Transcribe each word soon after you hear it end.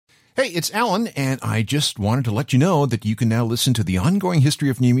Hey, it's Alan, and I just wanted to let you know that you can now listen to the ongoing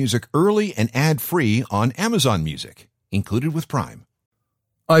history of new music early and ad-free on Amazon Music, included with Prime.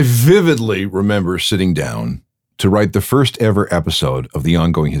 I vividly remember sitting down to write the first ever episode of the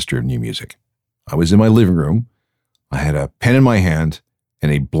ongoing history of new music. I was in my living room. I had a pen in my hand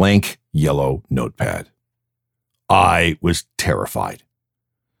and a blank yellow notepad. I was terrified.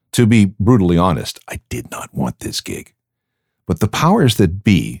 To be brutally honest, I did not want this gig. But the powers that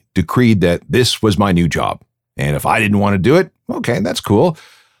be decreed that this was my new job. And if I didn't want to do it, okay, that's cool.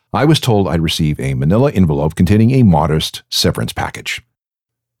 I was told I'd receive a manila envelope containing a modest severance package.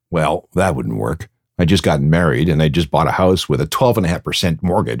 Well, that wouldn't work. I just gotten married and I just bought a house with a 12.5%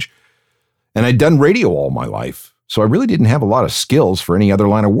 mortgage. And I'd done radio all my life, so I really didn't have a lot of skills for any other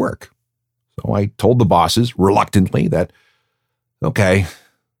line of work. So I told the bosses, reluctantly, that, okay,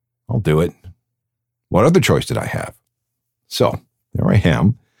 I'll do it. What other choice did I have? So there I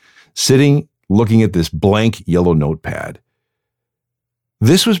am, sitting, looking at this blank yellow notepad.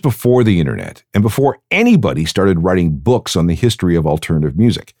 This was before the internet and before anybody started writing books on the history of alternative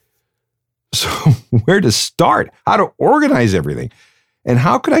music. So where to start? How to organize everything? And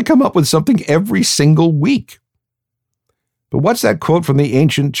how could I come up with something every single week? But what's that quote from the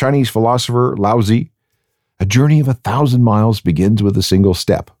ancient Chinese philosopher Lao Tzu? A journey of 1,000 miles begins with a single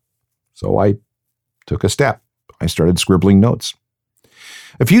step. So I took a step. I started scribbling notes.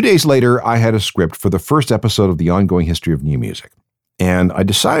 A few days later, I had a script for the first episode of the ongoing history of new music. And I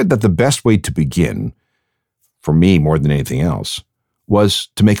decided that the best way to begin, for me more than anything else, was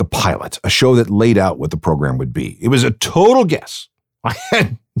to make a pilot, a show that laid out what the program would be. It was a total guess. I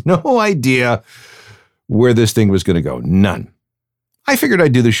had no idea where this thing was going to go. None. I figured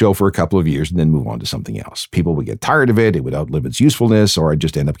I'd do the show for a couple of years and then move on to something else. People would get tired of it, it would outlive its usefulness, or I'd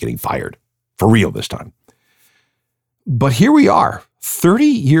just end up getting fired. For real this time. But here we are, 30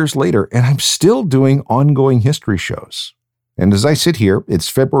 years later, and I'm still doing ongoing history shows. And as I sit here, it's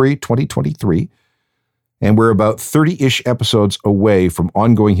February 2023, and we're about 30-ish episodes away from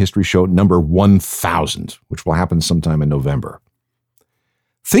ongoing history show number 1000, which will happen sometime in November.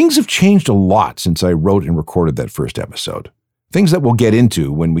 Things have changed a lot since I wrote and recorded that first episode. Things that we'll get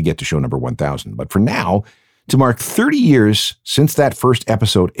into when we get to show number 1000. But for now, to mark 30 years since that first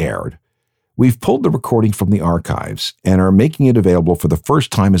episode aired, we've pulled the recording from the archives and are making it available for the first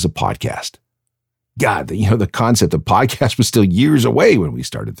time as a podcast. God, the concept of podcast was still years away when we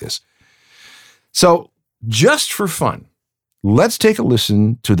started this. So just for fun, let's take a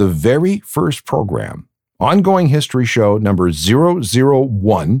listen to the very first program, Ongoing History Show number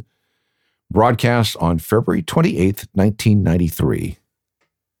 001, broadcast on February 28th, 1993.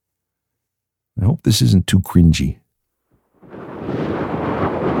 I hope this isn't too cringy.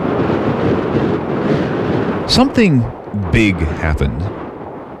 Something big happened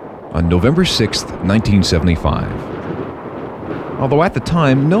on November 6th, 1975. Although at the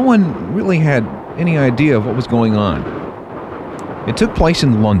time, no one really had any idea of what was going on. It took place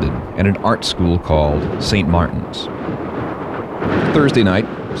in London at an art school called St. Martin's. Thursday night,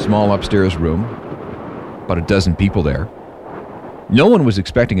 small upstairs room, about a dozen people there. No one was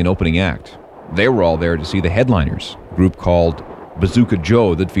expecting an opening act. They were all there to see the headliners, a group called Bazooka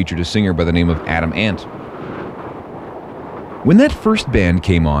Joe that featured a singer by the name of Adam Ant. When that first band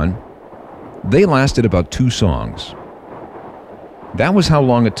came on, they lasted about 2 songs. That was how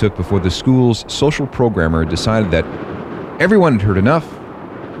long it took before the school's social programmer decided that everyone had heard enough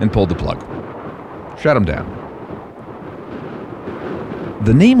and pulled the plug. Shut them down.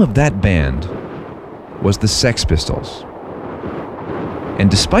 The name of that band was the Sex Pistols.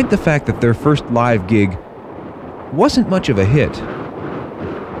 And despite the fact that their first live gig wasn't much of a hit,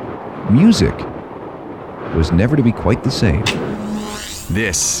 music was never to be quite the same.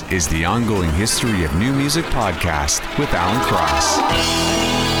 This is the Ongoing History of New Music podcast with Alan Cross.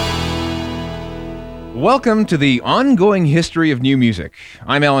 Welcome to the Ongoing History of New Music.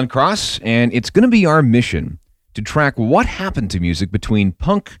 I'm Alan Cross, and it's going to be our mission to track what happened to music between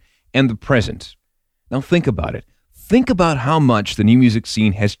punk and the present. Now think about it. Think about how much the new music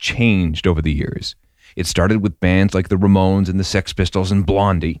scene has changed over the years. It started with bands like the Ramones and the Sex Pistols and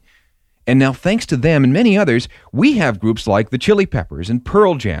Blondie. And now, thanks to them and many others, we have groups like the Chili Peppers and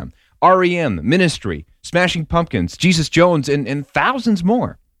Pearl Jam, R.E.M., Ministry, Smashing Pumpkins, Jesus Jones, and thousands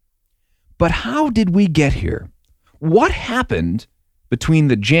more. But how did we get here? What happened between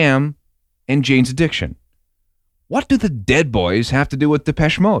the Jam and Jane's Addiction? What do the Dead Boys have to do with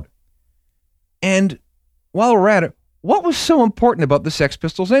Depeche Mode? And while we're at it, what was so important about the Sex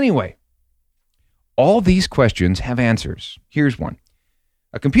Pistols anyway? All these questions have answers. Here's one.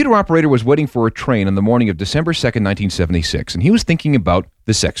 A computer operator was waiting for a train on the morning of December 2nd, 1976, and he was thinking about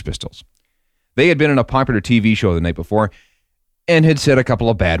the Sex Pistols. They had been in a popular TV show the night before and had said a couple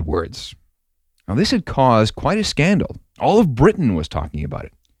of bad words. Now, this had caused quite a scandal. All of Britain was talking about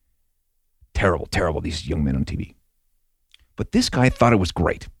it. Terrible, terrible, these young men on TV. But this guy thought it was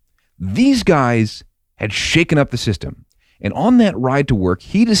great. These guys had shaken up the system. And on that ride to work,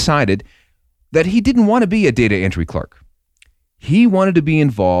 he decided that he didn't want to be a data entry clerk. He wanted to be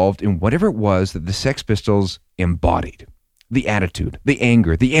involved in whatever it was that the Sex Pistols embodied. The attitude, the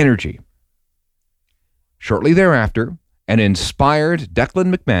anger, the energy. Shortly thereafter, an inspired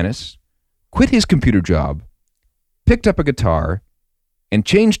Declan McManus quit his computer job, picked up a guitar, and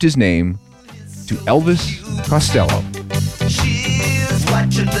changed his name to Elvis Costello. She's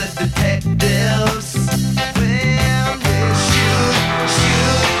watching the detectives. When they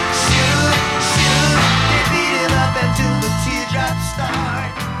shoot, they beat it up until the teardrops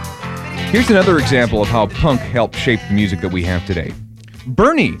start. Here's another example of how punk helped shape the music that we have today.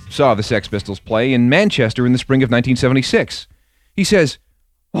 Bernie saw the Sex Pistols play in Manchester in the spring of 1976. He says,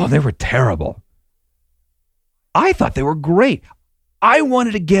 "Oh, they were terrible. I thought they were great. I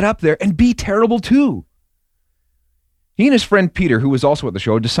wanted to get up there and be terrible too." He and his friend Peter, who was also at the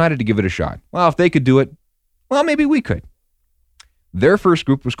show, decided to give it a shot. Well, if they could do it, well, maybe we could. Their first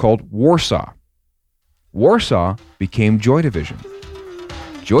group was called Warsaw. Warsaw became Joy Division.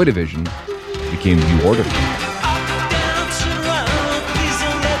 Joy Division became Your Division.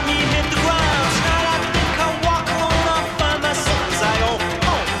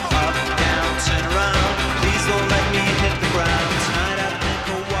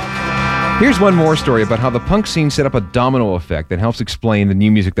 Here's one more story about how the punk scene set up a domino effect that helps explain the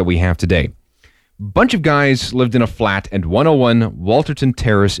new music that we have today. A bunch of guys lived in a flat at 101 Walterton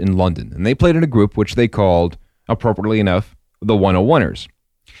Terrace in London, and they played in a group which they called, appropriately enough, the 101ers.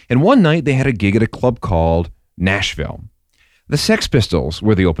 And one night they had a gig at a club called Nashville. The Sex Pistols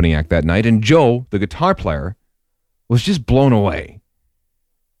were the opening act that night, and Joe, the guitar player, was just blown away.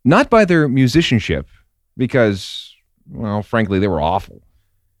 Not by their musicianship, because, well, frankly, they were awful.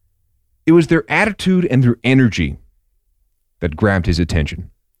 It was their attitude and their energy that grabbed his attention.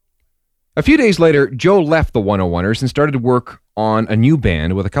 A few days later, Joe left the 101ers and started to work on a new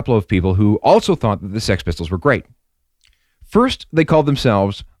band with a couple of people who also thought that the Sex Pistols were great. First, they called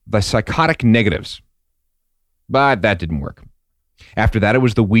themselves the Psychotic Negatives. But that didn't work. After that, it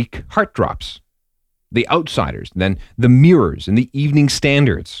was the Weak Heart Drops, the Outsiders, then the Mirrors and the Evening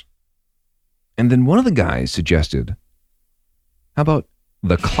Standards. And then one of the guys suggested, how about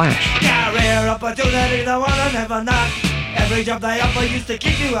The Clash? Career opportunity, the one I never knock. Every job they offer used to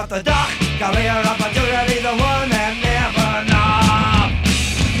kick you off the dock. Career opportunity, the one that never knock.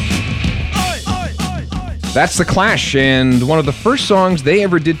 That's The Clash, and one of the first songs they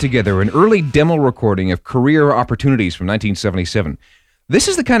ever did together, an early demo recording of Career Opportunities from 1977. This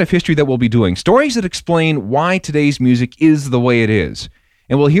is the kind of history that we'll be doing, stories that explain why today's music is the way it is.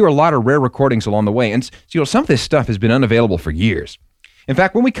 And we'll hear a lot of rare recordings along the way, and some of this stuff has been unavailable for years. In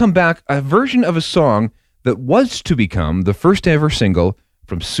fact, when we come back, a version of a song that was to become the first ever single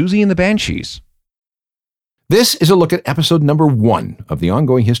from Siouxsie and the Banshees. This is a look at episode number 1 of the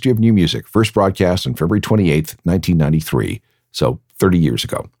Ongoing History of New Music, first broadcast on February 28th, 1993, so 30 years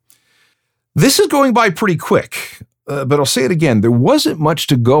ago. This is going by pretty quick, but I'll say it again. There wasn't much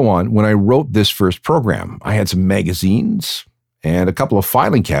to go on when I wrote this first program. I had some magazines and a couple of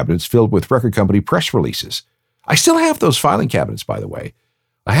filing cabinets filled with record company press releases. I still have those filing cabinets, by the way.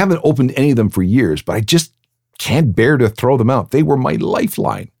 I haven't opened any of them for years, but I just can't bear to throw them out. They were my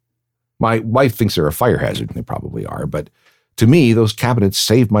lifeline. My wife thinks they're a fire hazard, and they probably are, but to me, those cabinets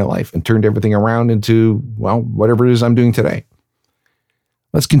saved my life and turned everything around into, well, whatever it is I'm doing today.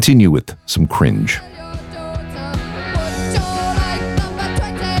 Let's continue with some cringe.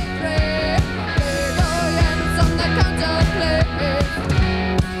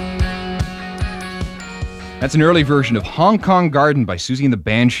 That's an early version of Hong Kong Garden by Siouxsie and the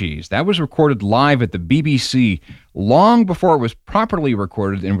Banshees. That was recorded live at the BBC long before it was properly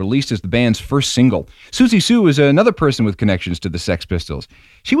recorded and released as the band's first single. Siouxsie Sioux is another person with connections to the Sex Pistols.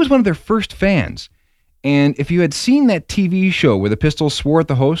 She was one of their first fans. And if you had seen that TV show where the Pistols swore at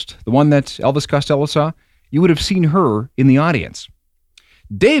the host, the one that Elvis Costello saw, you would have seen her in the audience.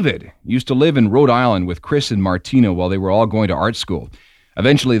 David used to live in Rhode Island with Chris and Martina while they were all going to art school.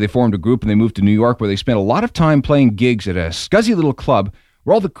 Eventually, they formed a group and they moved to New York, where they spent a lot of time playing gigs at a scuzzy little club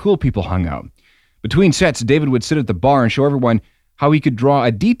where all the cool people hung out. Between sets, David would sit at the bar and show everyone how he could draw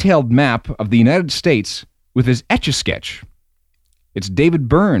a detailed map of the United States with his Etch-a-Sketch. It's David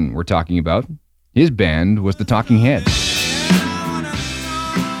Byrne we're talking about. His band was the Talking Heads.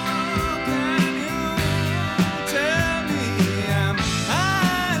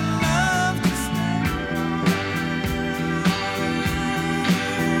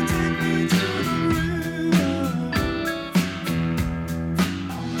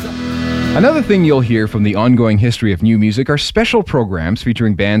 Another thing you'll hear from the ongoing history of new music are special programs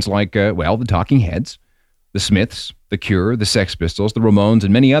featuring bands like, the Talking Heads, the Smiths, the Cure, the Sex Pistols, the Ramones,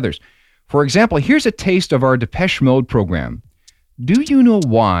 and many others. For example, here's a taste of our Depeche Mode program. Do you know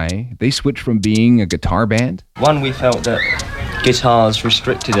why they switched from being a guitar band? One, we felt that guitars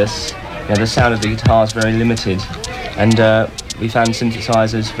restricted us. The sound of the guitar is very limited. And we found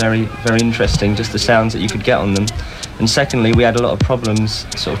synthesizers very, very interesting, just the sounds that you could get on them. And secondly, we had a lot of problems,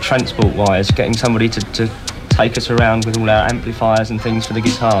 sort of transport-wise, getting somebody to take us around with all our amplifiers and things for the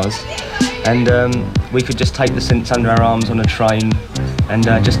guitars. And we could just take the synths under our arms on a train and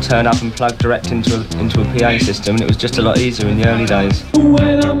just turn up and plug direct into a PA system, and it was just a lot easier in the early days.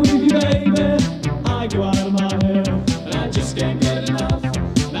 When I'm with you, baby, I go out of my head, and I just can't get enough,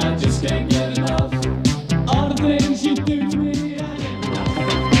 and I just can't get enough. All the things you do to me.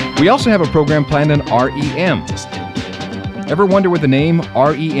 We also have a program planned on REM. Ever wonder where the name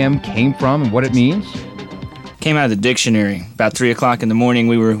REM came from and what it means? Came out of the dictionary. About 3 o'clock in the morning,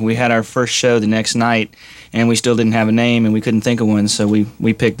 we had our first show the next night, and we still didn't have a name, and we couldn't think of one, so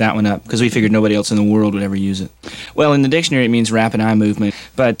we picked that one up because we figured nobody else in the world would ever use it. Well, in the dictionary, it means rapid eye movement,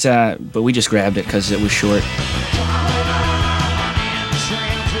 but we just grabbed it because it was short.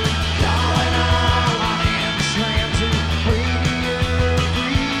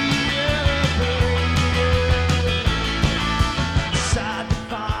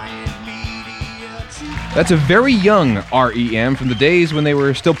 That's a very young REM from the days when they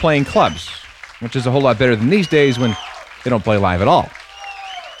were still playing clubs, which is a whole lot better than these days when they don't play live at all.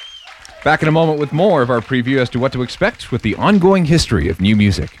 Back in a moment with more of our preview as to what to expect with the ongoing history of new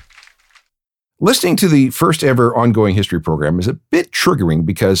music. Listening to the first ever ongoing history program is a bit triggering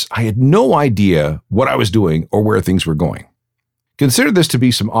because I had no idea what I was doing or where things were going. Consider this to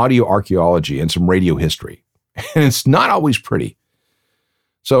be some audio archaeology and some radio history, and it's not always pretty.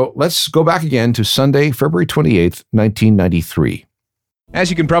 So let's go back again to Sunday, February 28th, 1993. As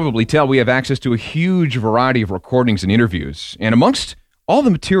you can probably tell, we have access to a huge variety of recordings and interviews, and amongst all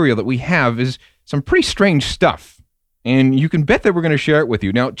the material that we have is some pretty strange stuff, and you can bet that we're going to share it with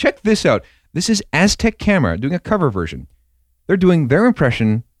you. Now, check this out. This is Aztec Camera doing a cover version. They're doing their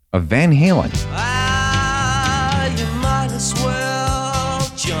impression of Van Halen. You might as well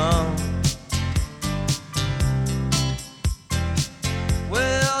jump.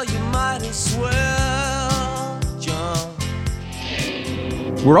 Well, you might as well jump.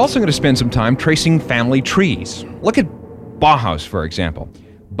 We're also going to spend some time tracing family trees. Look at Bauhaus, for example.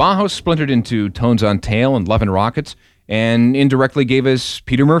 Bauhaus splintered into Tones on Tail and Love and Rockets, and indirectly gave us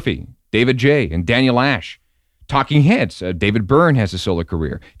Peter Murphy, David J., and Daniel Ash. Talking Heads, David Byrne has a solo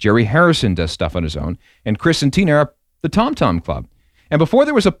career. Jerry Harrison does stuff on his own. And Chris and Tina are the Tom Tom Club. And before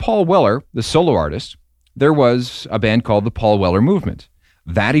there was a Paul Weller, the solo artist, there was a band called the Paul Weller Movement.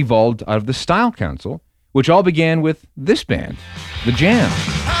 That evolved out of the Style Council, which all began with this band, The Jam.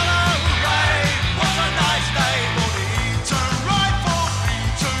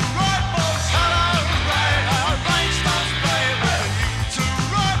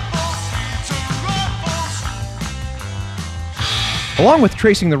 Along with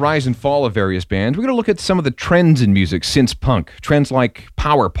tracing the rise and fall of various bands, we're going to look at some of the trends in music since punk. Trends like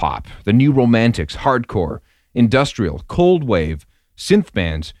power pop, the new romantics, hardcore, industrial, cold wave, synth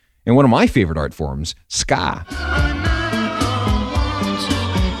bands, and one of my favorite art forms, ska.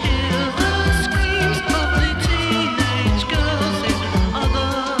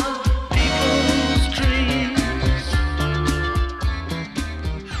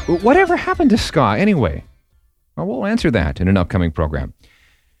 Whatever happened to ska anyway? Well, we'll answer that in an upcoming program.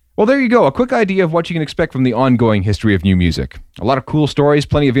 Well, there you go. A quick idea of what you can expect from the ongoing history of new music. A lot of cool stories,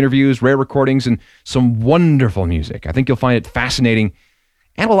 plenty of interviews, rare recordings, and some wonderful music. I think you'll find it fascinating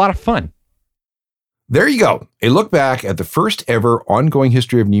and a lot of fun. There you go. A look back at the first ever ongoing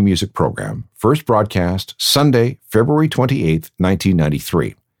history of new music program, first broadcast Sunday, February 28th,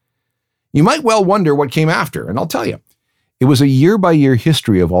 1993. You might well wonder what came after, and I'll tell you. It was a year-by-year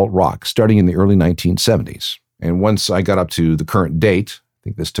history of alt-rock starting in the early 1970s. And once I got up to the current date, I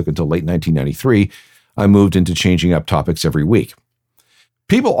think this took until late 1993, I moved into changing up topics every week.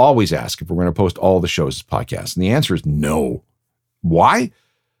 People always ask if we're going to post all the shows as podcasts, and the answer is no. Why?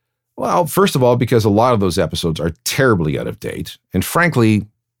 Well, first of all, because a lot of those episodes are terribly out of date, and frankly,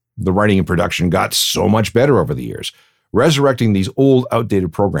 the writing and production got so much better over the years. Resurrecting these old,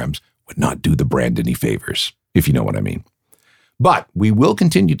 outdated programs would not do the brand any favors, if you know what I mean. But we will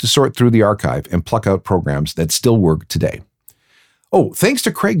continue to sort through the archive and pluck out programs that still work today. Oh, thanks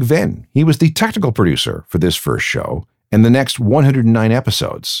to Craig Venn. He was the technical producer for this first show and the next 109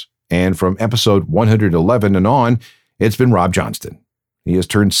 episodes. And from episode 111 and on, it's been Rob Johnston. He has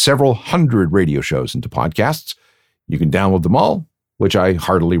turned several hundred radio shows into podcasts. You can download them all, which I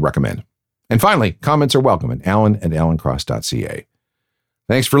heartily recommend. And finally, comments are welcome at alan@alancross.ca.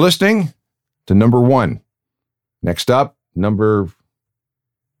 Thanks for listening to number 1. Next up, number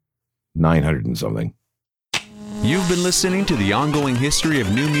 900 and something. You've been listening to the Ongoing History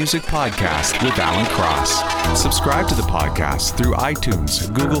of New Music podcast with Alan Cross. Subscribe to the podcast through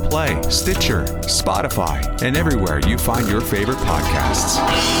iTunes, Google Play, Stitcher, Spotify, and everywhere you find your favorite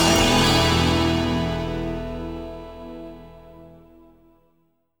podcasts.